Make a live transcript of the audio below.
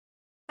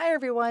Hi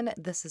everyone,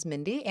 this is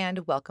Mindy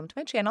and welcome to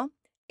my channel.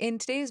 In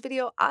today's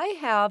video, I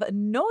have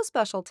no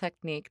special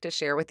technique to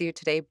share with you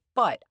today,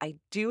 but I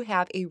do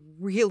have a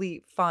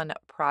really fun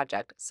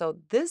project. So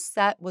this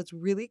set was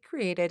really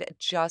created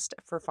just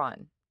for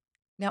fun.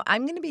 Now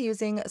I'm going to be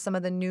using some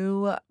of the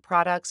new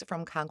products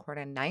from Concord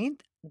and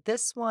Ninth.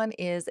 This one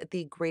is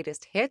the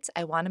greatest hits.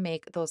 I want to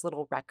make those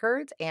little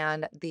records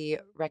and the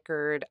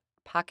record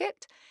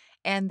pocket.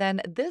 And then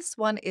this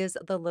one is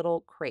the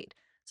little crate.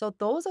 So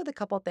those are the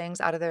couple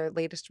things out of their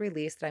latest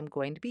release that I'm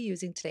going to be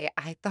using today.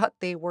 I thought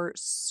they were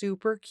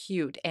super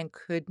cute and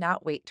could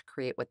not wait to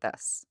create with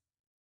this.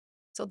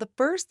 So the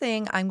first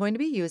thing I'm going to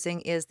be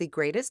using is the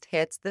greatest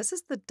hits. This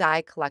is the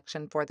die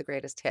collection for the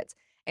greatest hits,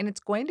 and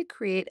it's going to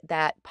create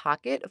that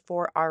pocket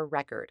for our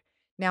record.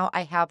 Now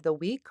I have the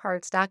weak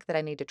cardstock that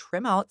I need to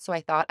trim out, so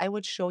I thought I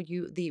would show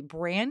you the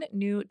brand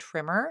new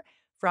trimmer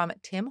from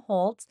Tim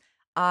Holtz.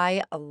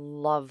 I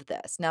love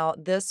this. Now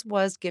this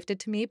was gifted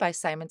to me by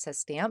Simon Says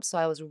Stamps, so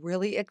I was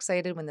really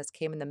excited when this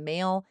came in the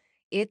mail.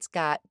 It's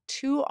got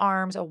two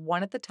arms,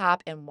 one at the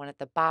top and one at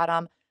the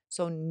bottom.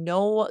 So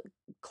no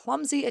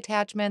clumsy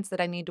attachments that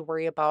I need to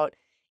worry about.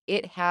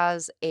 It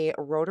has a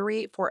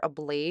rotary for a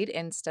blade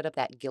instead of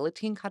that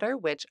guillotine cutter,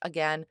 which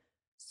again,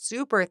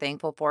 super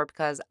thankful for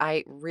because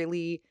I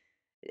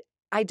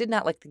did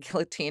not like the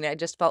guillotine. I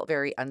just felt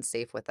very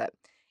unsafe with it.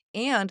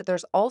 And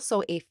there's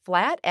also a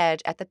flat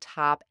edge at the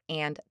top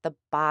and the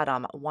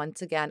bottom. Once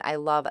again, I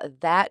love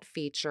that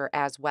feature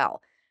as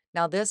well.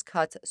 Now this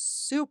cuts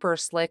super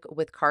slick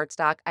with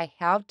cardstock. I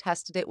have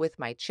tested it with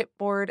my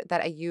chipboard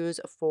that I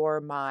use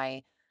for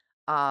my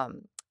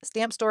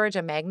stamp storage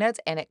and magnets,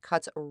 and it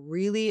cuts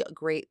really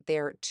great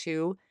there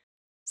too.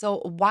 So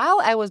while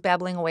I was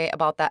babbling away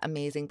about that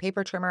amazing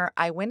paper trimmer,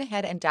 I went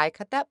ahead and die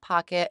cut that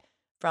pocket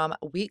from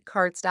wheat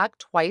cardstock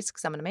twice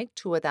because I'm going to make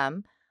two of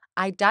them.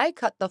 I die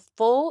cut the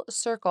full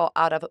circle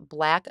out of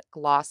black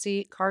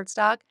glossy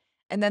cardstock.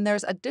 And then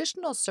there's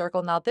additional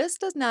circle. Now this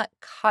does not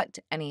cut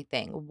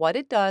anything. What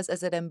it does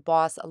is it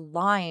emboss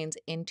lines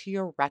into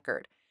your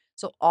record.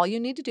 So all you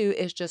need to do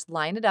is just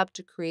line it up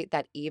to create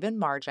that even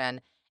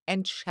margin.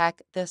 And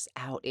check this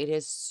out. It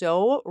is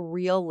so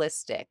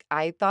realistic.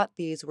 I thought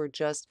these were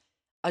just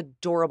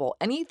adorable.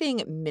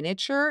 Anything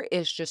miniature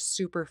is just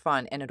super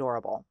fun and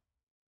adorable.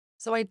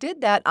 So I did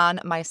that on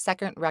my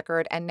second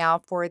record, and now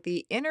for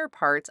the inner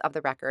parts of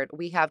the record,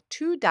 we have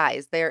two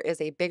dies. There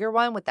is a bigger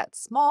one with that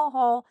small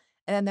hole,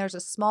 and then there's a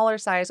smaller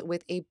size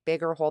with a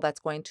bigger hole that's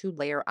going to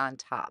layer on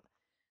top.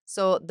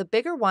 So the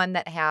bigger one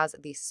that has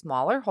the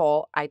smaller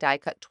hole, I die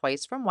cut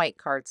twice from white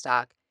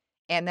cardstock,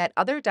 and that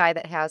other die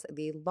that has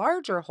the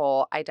larger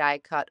hole, I die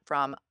cut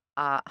from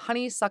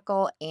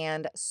Honeysuckle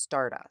and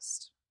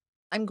Stardust.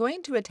 I'm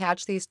going to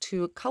attach these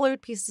two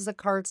colored pieces of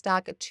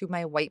cardstock to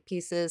my white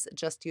pieces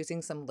just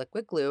using some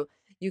liquid glue.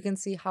 You can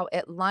see how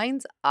it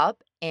lines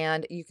up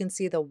and you can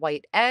see the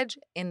white edge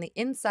in the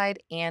inside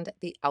and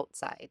the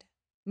outside.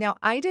 Now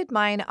I did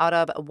mine out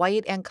of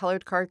white and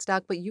colored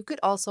cardstock, but you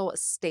could also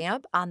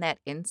stamp on that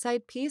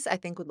inside piece. I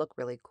think would look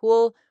really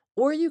cool.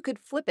 Or you could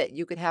flip it.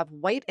 You could have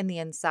white in the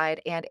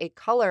inside and a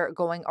color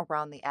going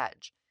around the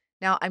edge.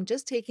 Now I'm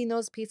just taking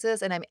those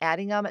pieces and I'm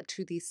adding them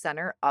to the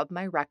center of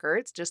my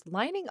records, just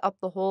lining up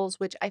the holes,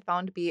 which I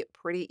found to be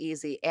pretty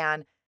easy.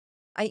 And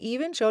I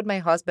even showed my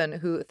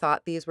husband who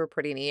thought these were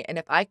pretty neat. And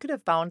if I could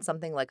have found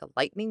something like a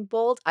lightning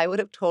bolt, I would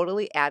have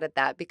totally added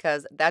that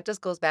because that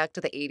just goes back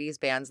to the 80s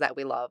bands that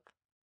we love.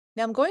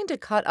 Now I'm going to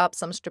cut up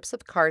some strips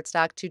of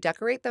cardstock to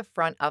decorate the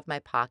front of my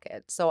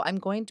pocket. So I'm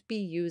going to be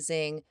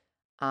using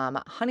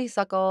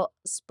honeysuckle,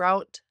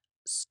 sprout,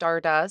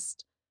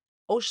 stardust,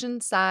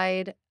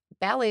 Oceanside,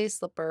 Ballet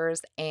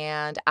slippers,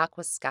 and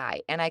Aqua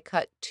Sky. And I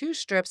cut two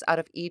strips out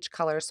of each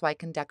color so I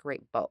can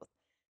decorate both.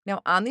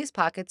 Now on these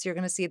pockets, you're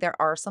going to see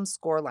there are some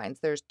score lines.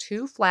 There's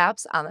two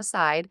flaps on the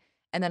side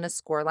and then a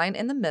score line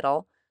in the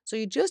middle. So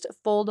you just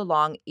fold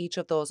along each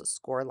of those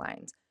score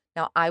lines.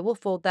 Now I will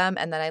fold them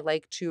and then I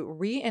like to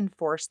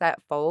reinforce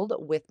that fold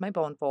with my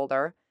bone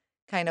folder,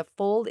 kind of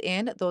fold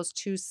in those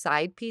two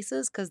side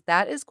pieces because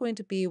that is going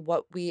to be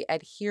what we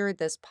adhere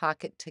this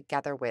pocket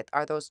together with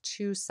are those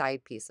two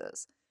side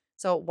pieces.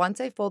 So once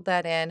I fold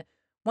that in,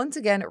 once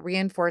again,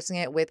 reinforcing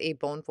it with a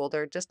bone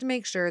folder just to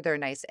make sure they're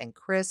nice and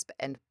crisp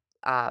and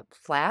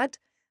flat.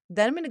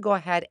 Then I'm going to go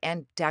ahead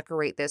and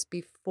decorate this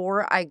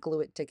before I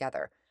glue it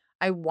together.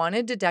 I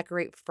wanted to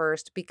decorate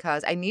first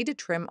because I need to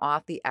trim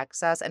off the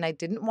excess and I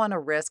didn't want to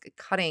risk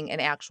cutting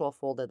an actual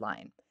folded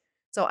line.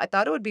 So I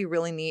thought it would be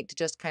really neat to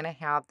just kind of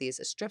have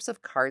these strips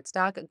of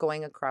cardstock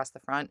going across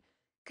the front,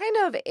 kind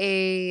of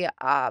a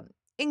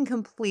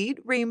incomplete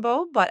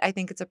rainbow, but I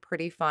think it's a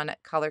pretty fun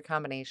color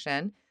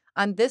combination.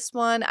 On this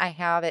one, I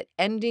have it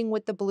ending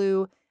with the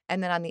blue,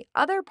 and then on the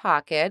other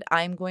pocket,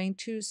 I'm going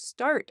to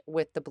start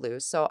with the blue.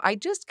 So I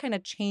just kind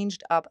of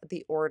changed up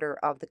the order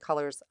of the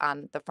colors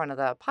on the front of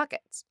the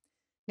pockets.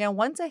 Now,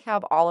 once I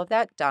have all of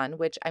that done,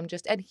 which I'm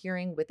just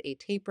adhering with a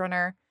tape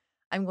runner,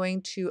 I'm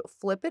going to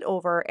flip it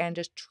over and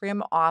just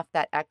trim off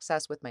that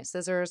excess with my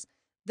scissors.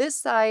 This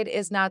side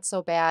is not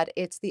so bad.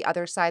 It's the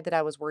other side that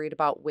I was worried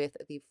about with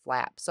the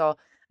flap. So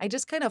I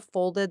just kind of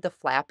folded the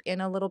flap in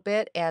a little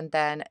bit and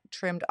then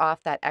trimmed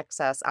off that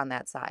excess on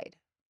that side.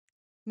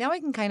 Now I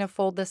can kind of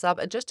fold this up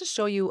just to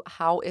show you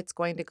how it's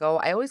going to go.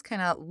 I always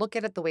kind of look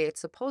at it the way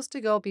it's supposed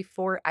to go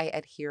before I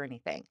adhere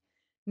anything.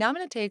 Now I'm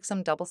going to take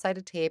some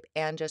double-sided tape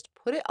and just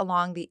put it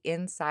along the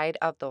inside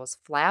of those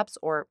flaps,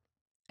 or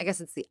I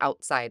guess it's the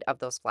outside of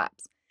those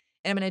flaps.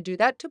 And I'm going to do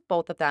that to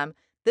both of them.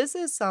 This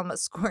is some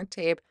score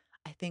tape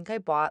I think I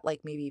bought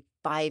like maybe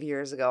 5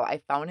 years ago. I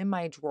found in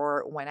my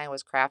drawer when I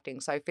was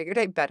crafting, so I figured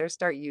I better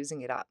start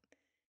using it up.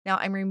 Now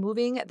I'm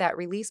removing that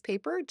release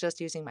paper just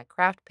using my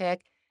craft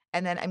pick,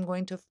 and then I'm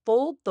going to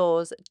fold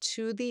those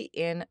to the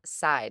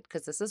inside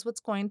because this is what's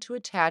going to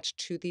attach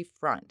to the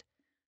front.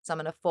 So I'm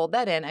going to fold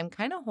that in. I'm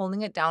kind of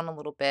holding it down a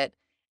little bit,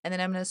 and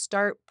then I'm going to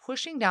start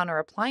pushing down or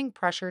applying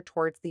pressure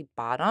towards the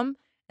bottom,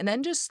 and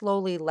then just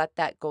slowly let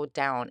that go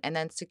down and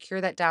then secure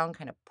that down,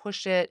 kind of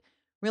push it,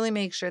 really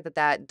make sure that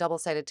that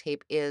double-sided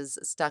tape is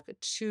stuck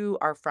to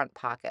our front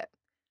pocket.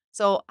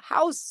 So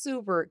how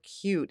super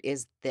cute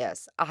is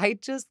this? I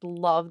just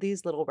love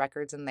these little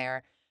records in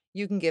there.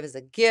 You can give as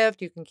a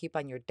gift, you can keep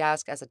on your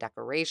desk as a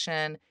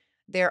decoration.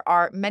 There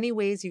are many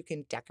ways you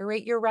can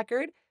decorate your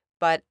record,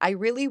 but I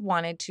really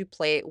wanted to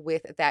play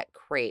with that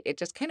crate. It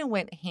just kind of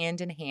went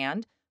hand in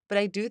hand, but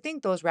I do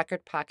think those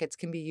record pockets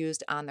can be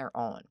used on their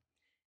own.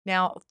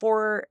 Now,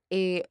 for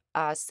a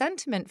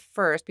sentiment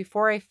first,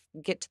 before I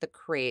get to the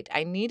crate,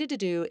 I needed to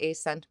do a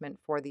sentiment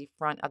for the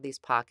front of these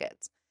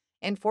pockets.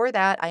 And for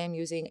that, I am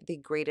using the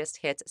Greatest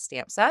Hits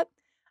stamp set.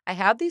 I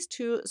have these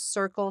two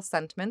circle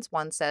sentiments.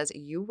 One says,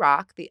 "You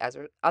rock," the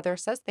other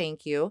says,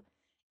 "Thank you."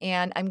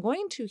 And I'm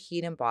going to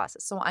heat emboss.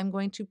 So I'm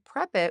going to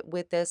prep it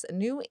with this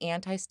new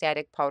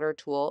anti-static powder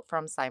tool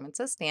from Simon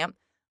Says Stamp.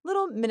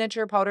 Little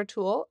miniature powder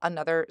tool,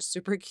 another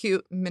super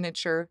cute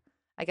miniature.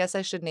 I guess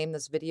I should name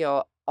this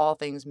video All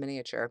Things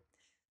Miniature.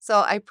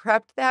 So I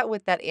prepped that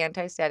with that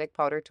anti-static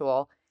powder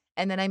tool,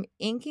 and then I'm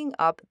inking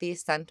up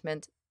these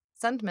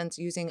sentiments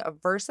using a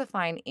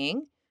Versafine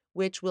ink,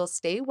 which will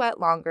stay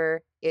wet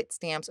longer. It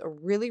stamps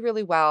really,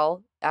 really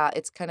well.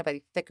 It's kind of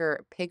a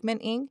thicker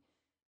pigment ink,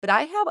 but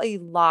I have a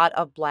lot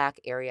of black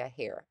area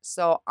here.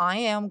 So I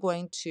am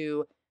going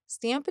to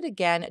stamp it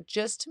again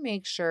just to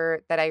make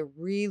sure that I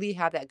really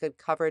have that good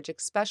coverage,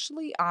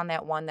 especially on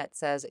that one that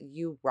says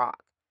 "You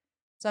rock."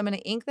 So I'm going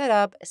to ink that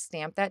up,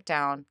 stamp that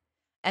down,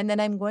 and then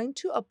I'm going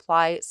to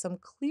apply some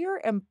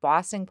clear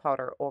embossing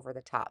powder over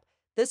the top.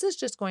 This is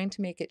just going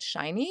to make it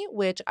shiny,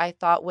 which I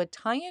thought would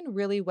tie in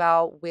really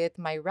well with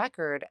my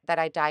record that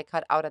I die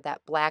cut out of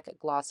that black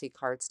glossy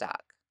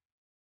cardstock.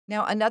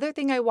 Now, another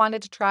thing I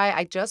wanted to try,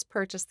 I just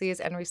purchased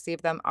these and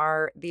received them,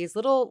 are these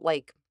little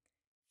like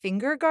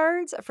finger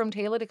guards from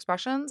Tailored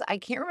Expressions. I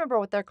can't remember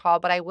what they're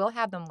called, but I will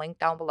have them linked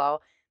down below.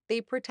 They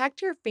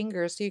protect your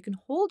fingers so you can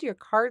hold your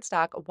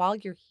cardstock while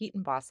you're heat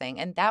embossing,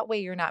 and that way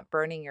you're not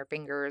burning your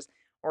fingers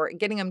or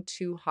getting them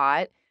too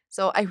hot.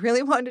 So I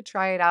really wanted to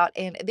try it out,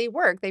 and they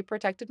work. They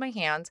protected my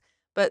hands,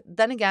 but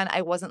then again,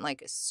 I wasn't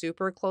like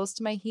super close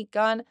to my heat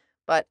gun,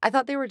 but I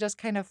thought they were just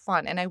kind of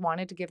fun, and I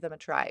wanted to give them a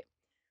try.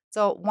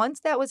 So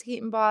once that was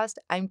heat embossed,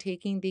 I'm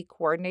taking the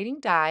coordinating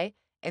die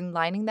and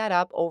lining that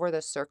up over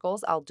the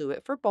circles. I'll do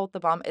it for both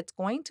of them. It's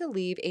going to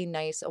leave a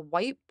nice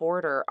white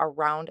border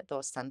around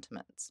those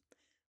sentiments.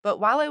 But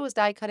while I was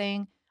die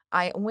cutting,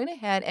 I went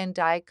ahead and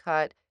die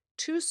cut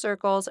two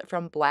circles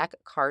from black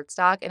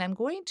cardstock, and I'm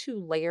going to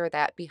layer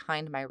that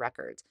behind my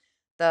records.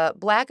 The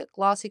black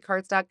glossy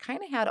cardstock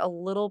kind of had a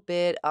little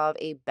bit of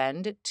a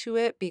bend to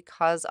it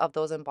because of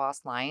those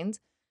embossed lines.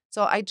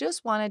 So I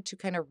just wanted to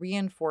kind of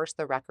reinforce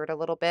the record a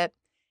little bit.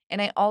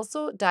 And I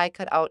also die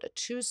cut out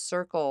two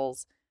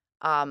circles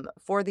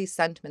for these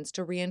sentiments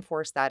to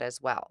reinforce that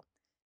as well.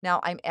 Now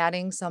I'm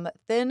adding some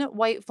thin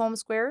white foam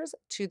squares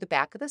to the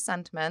back of the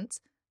sentiments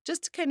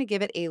just to kind of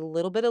give it a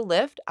little bit of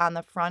lift on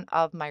the front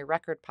of my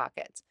record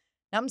pockets.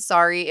 Now I'm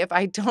sorry if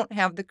I don't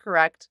have the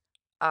correct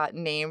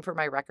name for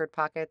my record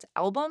pockets.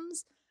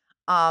 Albums.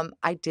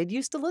 I did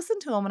used to listen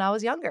to them when I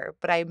was younger,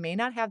 but I may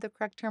not have the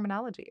correct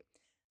terminology.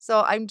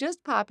 So I'm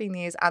just popping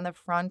these on the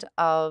front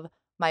of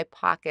my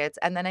pockets,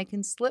 and then I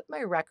can slip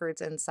my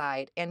records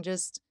inside and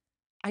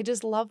I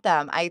just love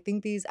them. I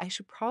think these, I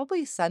should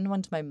probably send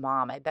one to my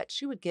mom. I bet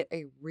she would get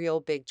a real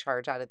big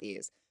charge out of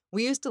these.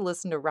 We used to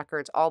listen to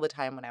records all the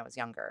time when I was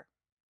younger.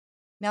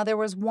 Now, there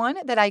was one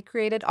that I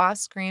created off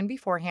screen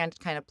beforehand,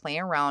 kind of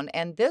playing around.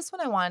 And this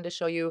one I wanted to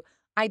show you.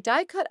 I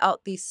die cut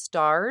out these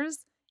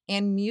stars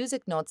and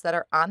music notes that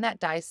are on that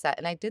die set.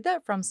 And I did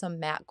that from some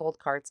matte gold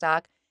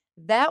cardstock.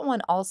 That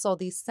one also,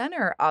 the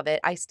center of it,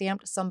 I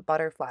stamped some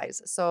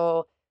butterflies.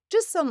 So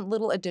just some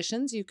little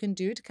additions you can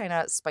do to kind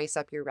of spice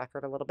up your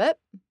record a little bit.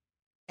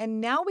 And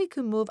now we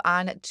can move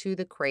on to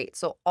the crate.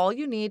 So all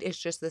you need is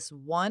just this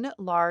one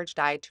large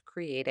die to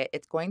create it.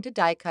 It's going to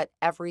die cut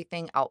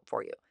everything out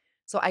for you.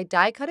 So I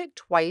die cut it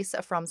twice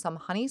from some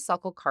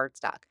Honeysuckle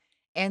Cardstock.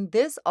 And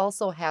this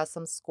also has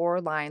some score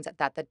lines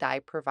that the die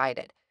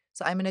provided.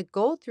 So I'm going to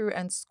go through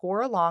and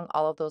score along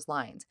all of those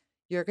lines.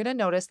 You're going to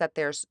notice that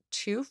there's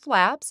two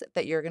flaps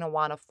that you're going to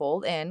want to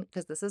fold in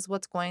because this is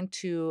what's going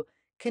to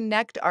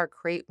connect our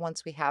crate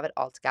once we have it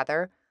all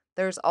together.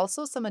 There's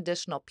also some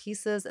additional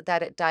pieces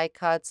that it die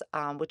cuts,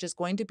 which is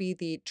going to be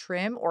the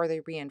trim or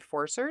the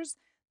reinforcers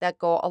that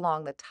go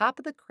along the top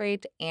of the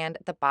crate and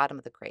the bottom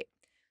of the crate.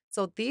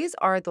 So these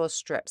are those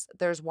strips.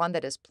 There's one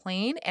that is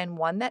plain and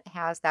one that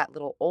has that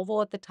little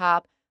oval at the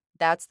top.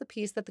 That's the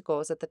piece that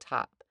goes at the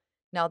top.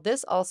 Now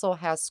this also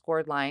has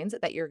scored lines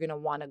that you're going to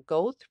want to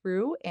go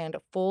through and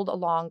fold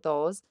along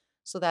those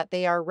so that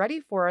they are ready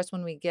for us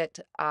when we get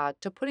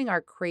to putting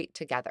our crate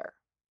together.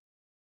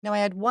 Now I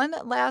had one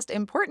last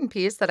important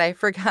piece that I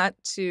forgot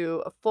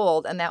to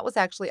fold, and that was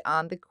actually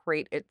on the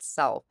crate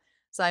itself.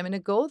 So I'm going to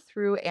go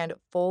through and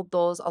fold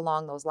those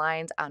along those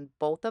lines on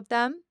both of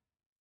them.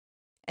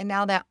 And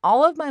now that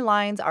all of my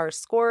lines are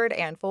scored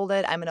and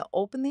folded, I'm going to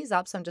open these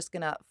up. So I'm just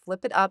going to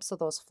flip it up so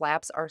those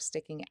flaps are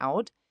sticking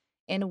out.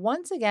 And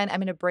once again, I'm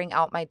going to bring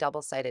out my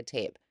double-sided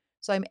tape.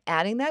 So I'm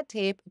adding that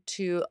tape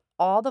to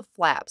all the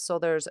flaps. So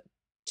there's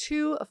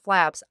 2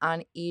 flaps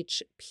on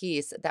each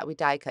piece that we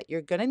die cut.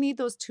 You're going to need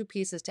those 2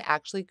 pieces to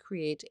actually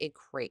create a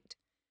crate.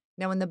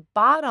 Now in the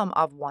bottom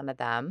of one of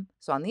them,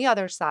 so on the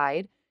other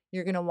side,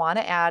 you're going to want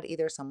to add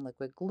either some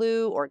liquid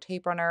glue or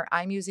tape runner.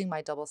 I'm using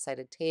my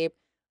double-sided tape.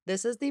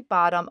 This is the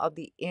bottom of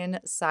the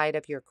inside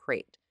of your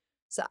crate.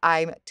 So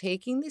I'm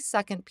taking the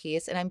second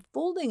piece and I'm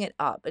folding it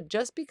up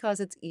just because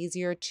it's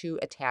easier to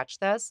attach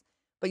this.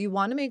 But you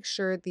want to make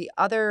sure the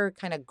other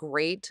kind of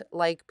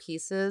grate-like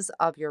pieces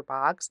of your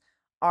box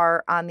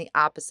are on the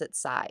opposite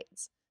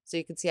sides. So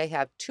you can see I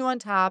have 2 on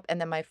top and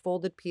then my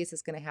folded piece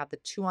is going to have the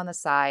 2 on the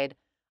side.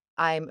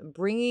 I'm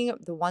bringing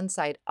the one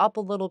side up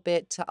a little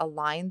bit to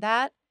align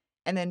that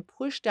and then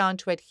push down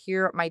to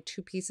adhere my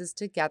 2 pieces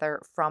together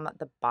from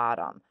the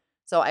bottom.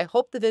 So I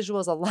hope the visual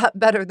is a lot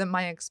better than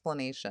my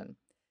explanation.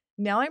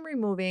 Now I'm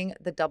removing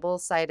the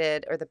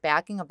double-sided or the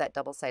backing of that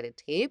double-sided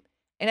tape,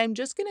 and I'm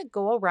just going to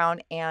go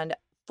around and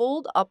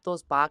fold up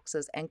those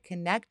boxes and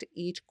connect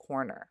each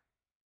corner.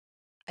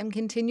 I'm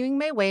continuing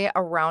my way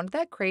around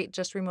that crate,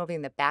 just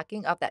removing the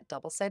backing of that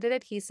double-sided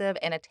adhesive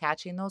and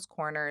attaching those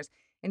corners.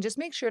 And just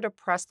make sure to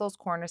press those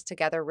corners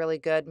together really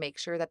good. Make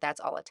sure that that's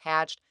all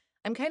attached.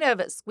 I'm kind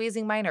of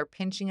squeezing mine or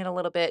pinching it a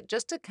little bit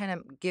just to kind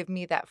of give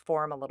me that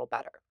form a little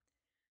better.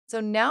 So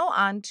now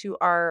on to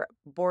our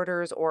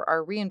borders or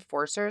our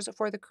reinforcers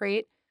for the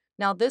crate.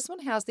 Now this one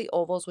has the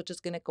ovals, which is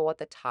going to go at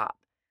the top.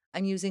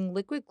 I'm using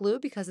liquid glue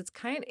because it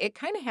kind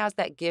of has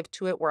that give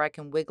to it where I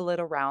can wiggle it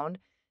around.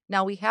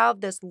 Now we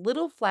have this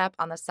little flap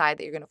on the side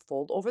that you're going to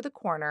fold over the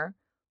corner.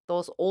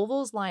 Those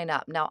ovals line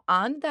up. Now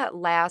on that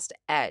last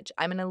edge,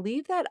 I'm going to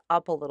leave that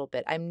up a little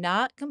bit. I'm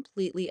not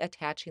completely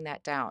attaching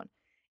that down.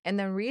 And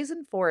the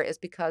reason for it is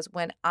because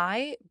when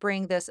I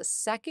bring this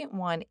second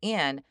one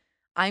in,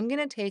 I'm going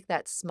to take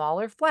that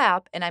smaller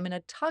flap and I'm going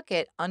to tuck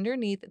it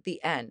underneath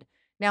the end.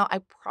 Now, I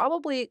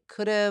probably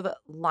could have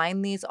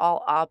lined these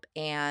all up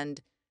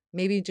and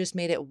maybe just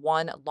made it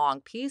one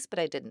long piece, but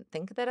I didn't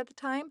think of that at the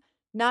time.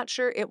 Not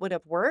sure it would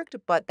have worked,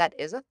 but that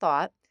is a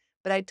thought.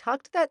 But I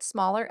tucked that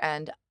smaller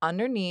end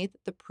underneath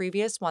the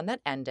previous one that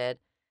ended,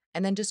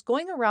 and then just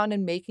going around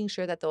and making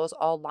sure that those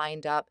all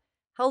lined up,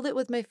 held it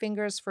with my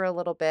fingers for a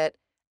little bit,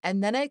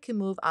 and then I can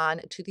move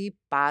on to the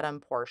bottom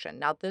portion.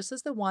 Now, this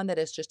is the one that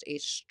is just a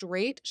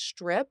straight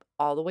strip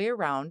all the way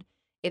around.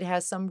 It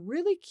has some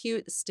really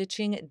cute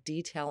stitching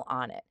detail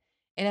on it.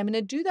 And I'm going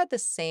to do that the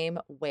same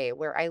way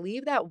where I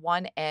leave that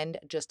one end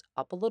just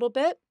up a little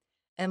bit.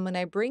 And when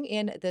I bring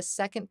in this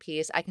second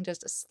piece, I can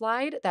just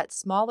slide that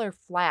smaller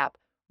flap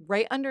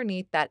right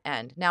underneath that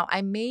end. Now,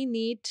 I may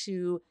need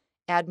to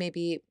add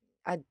maybe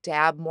a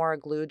dab more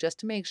glue just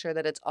to make sure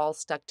that it's all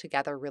stuck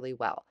together really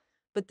well.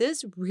 But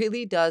this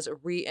really does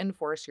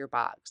reinforce your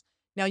box.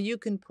 Now you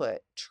can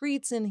put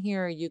treats in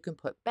here, you can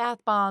put bath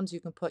bombs, you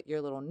can put your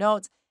little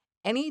notes,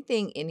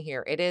 anything in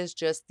here. It is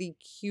just the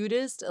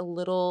cutest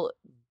little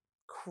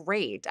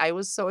crate. I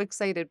was so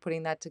excited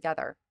putting that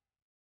together.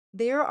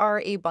 There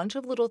are a bunch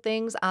of little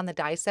things on the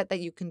die set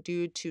that you can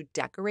do to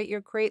decorate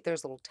your crate.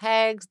 There's little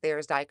tags,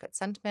 there's die cut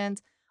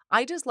sentiments.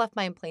 I just left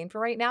mine plain for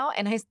right now,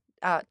 and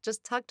I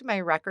just tucked my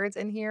records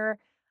in here.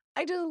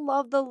 I just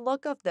love the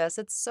look of this.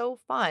 It's so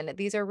fun.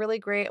 These are really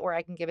great where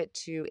I can give it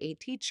to a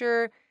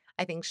teacher.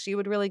 I think she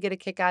would really get a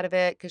kick out of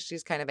it because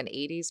she's kind of an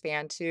 80s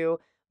fan too.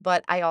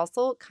 But I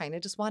also kind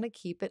of just want to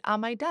keep it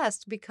on my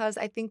desk because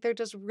I think they're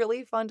just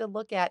really fun to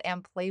look at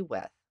and play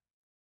with.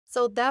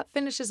 So that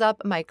finishes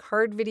up my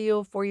card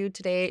video for you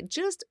today.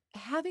 Just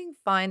having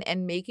fun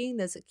and making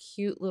this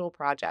cute little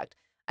project.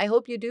 I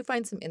hope you do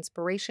find some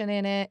inspiration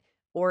in it.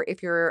 Or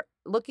if you're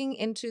looking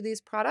into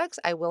these products,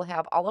 I will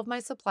have all of my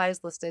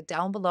supplies listed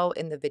down below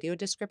in the video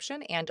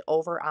description and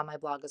over on my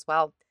blog as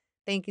well.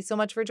 Thank you so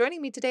much for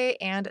joining me today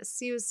and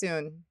see you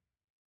soon.